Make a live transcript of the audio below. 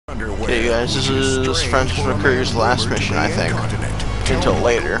Okay, guys, this is Francis McCreary's last mission, I think. Until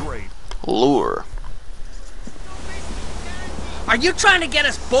later. Lure. Are you trying to get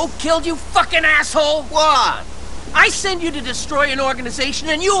us both killed, you fucking asshole? What? I send you to destroy an organization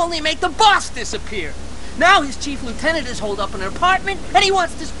and you only make the boss disappear. Now his chief lieutenant is holed up in an apartment and he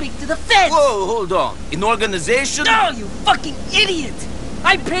wants to speak to the feds. Whoa, hold on. An organization? No, you fucking idiot!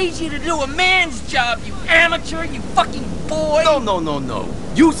 I paid you to do a man's job, you amateur, you fucking boy! No.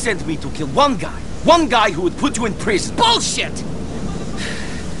 You sent me to kill one guy. One guy who would put you in prison. Bullshit!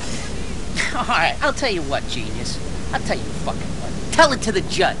 Alright, I'll tell you what, genius. I'll tell you fucking what. Tell it to the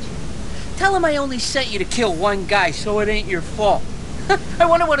judge. Tell him I only sent you to kill one guy, so it ain't your fault. I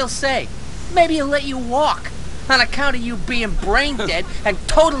wonder what he'll say. Maybe he'll let you walk. On account of you being brain dead and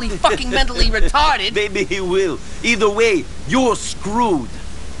totally fucking mentally retarded. Maybe he will. Either way, you're screwed.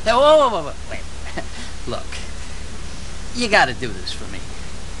 Whoa. Wait. Look. You gotta do this for me.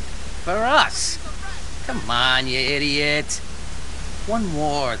 For us. Come on, you idiot. One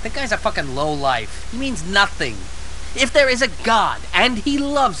more. The guy's a fucking lowlife. He means nothing. If there is a God, and he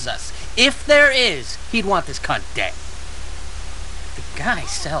loves us, if there is, he'd want this cunt dead. The guy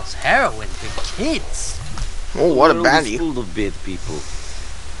sells heroin to kids. Oh, what a baddie. Full of bad people.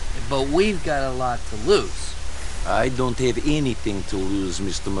 But we've got a lot to lose. I don't have anything to lose,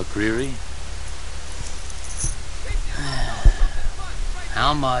 Mr. McCreary.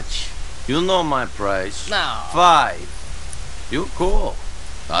 How much? You know my price. No. 5. You call.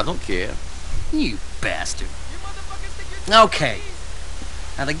 I don't care. You bastard. Okay.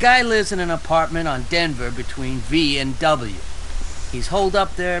 Now the guy lives in an apartment on Denver between V and W. He's holed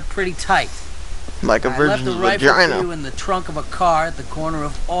up there pretty tight. Like a I left virgin's the rifle for vagina. you in the trunk of a car at the corner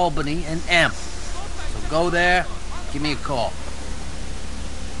of Albany and M. So go there, give me a call.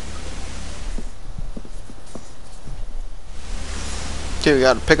 Okay, we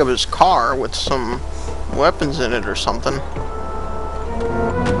gotta pick up his car with some weapons in it or something.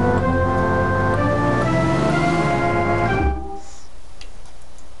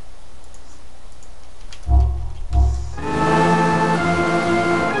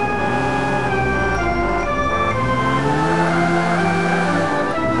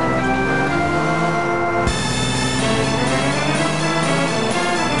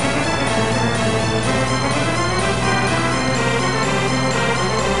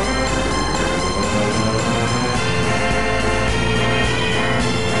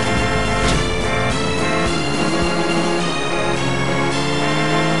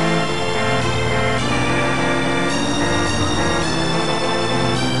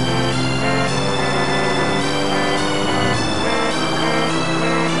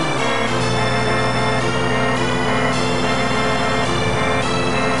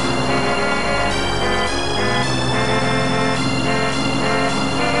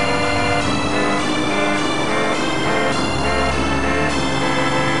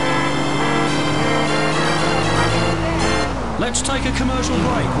 Let's take a commercial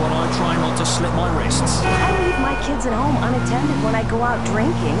break while I try not to slip my wrists. I leave my kids at home unattended when I go out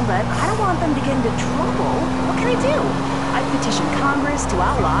drinking, but I don't want them to get into trouble. What can I do? I petition Congress to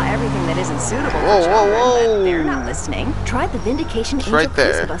outlaw everything that isn't suitable for children, but they're not listening. Try the Vindication Angel right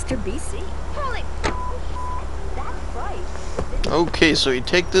there. Buster BC. Holy... That's right. Okay, so you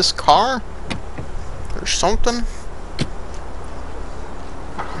take this car? Or something?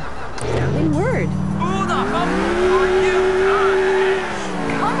 Sounding word. Who the fuck are you?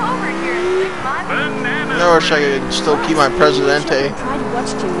 Come over here and lick my banana. I wish I could still keep my Presidente. Try to watch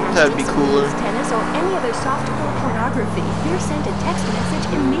gymnastics, That'd be cooler. tennis, or any other softcore pornography. You're sent a text message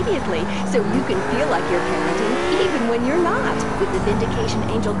immediately, so you can feel like you're parenting, even when you're not. With the Vindication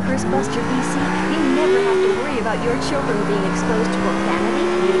Angel Curse Buster BC, you never have to worry about your children being exposed to profanity,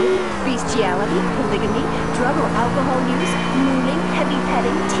 nudity, bestiality, polygamy, drug or alcohol use, mooning, heavy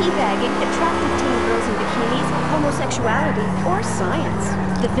petting, teabagging, attractive teen girls in bikinis, homosexuality, or science.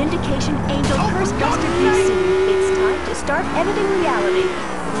 The Vindication Angel Curse Buster BC. It's time to start editing reality.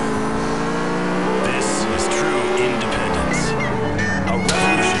 This is true independence. A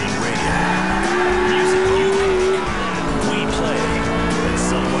revolution in radio. Music you pick, we play, and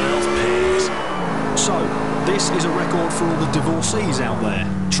someone else pays. So, this is a record for all the divorcees out there.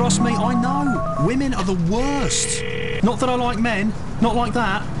 Trust me, I know. Women are the worst. Not that I like men. Not like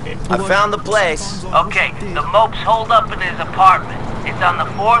that. I found the place. Okay, the mope's holed up in his apartment. It's on the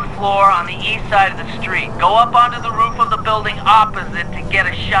 4th floor on the east side of the street. Go up onto the roof of the building opposite to get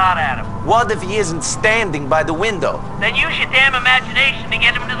a shot at him. What if he isn't standing by the window? Then use your damn imagination to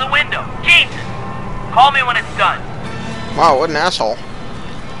get him to the window. Jesus! Call me when it's done. Wow, what an asshole.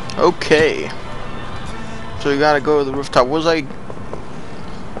 Okay. So you gotta go to the rooftop. Was I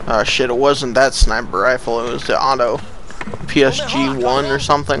Oh shit, it wasn't that sniper rifle, it was the auto PSG-1 or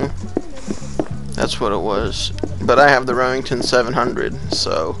something. That's what it was. But I have the Remington 700,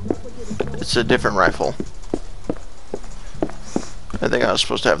 so it's a different rifle. I think I was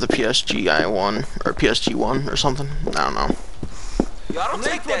supposed to have the PSG-1 or PSG-1 or something. I don't know. Yo, I don't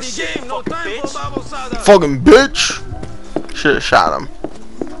take that shit, fucking bitch. Fucking bitch! Should have shot him.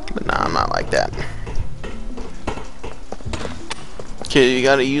 But nah, I'm not like that. Okay, you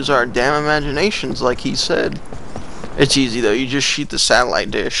gotta use our damn imaginations like he said. It's easy though, you just shoot the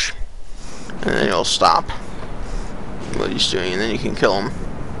satellite dish. And then it'll stop what he's doing, and then you can kill him.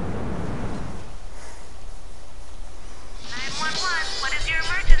 911, what is your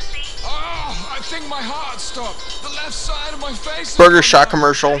emergency? Oh, I think my heart stopped. The left side of my face. Burger Shot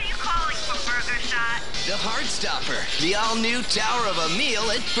commercial. Are you calling for Burger Shot? The Heartstopper, the all-new Tower of a Meal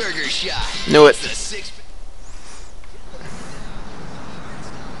at Burger Shot. Knew it. The six.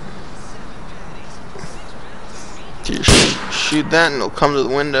 You shoot that and it'll come to the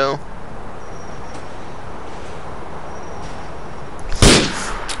window.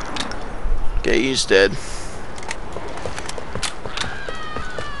 Okay, he's dead.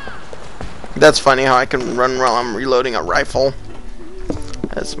 That's funny how I can run while I'm reloading a rifle.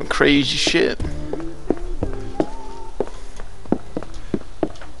 That's some crazy shit.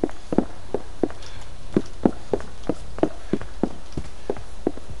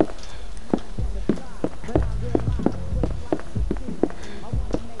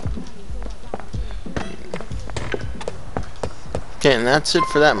 Okay, and that's it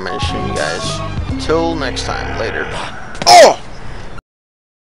for that mission, you guys. Until next time, later. Oh!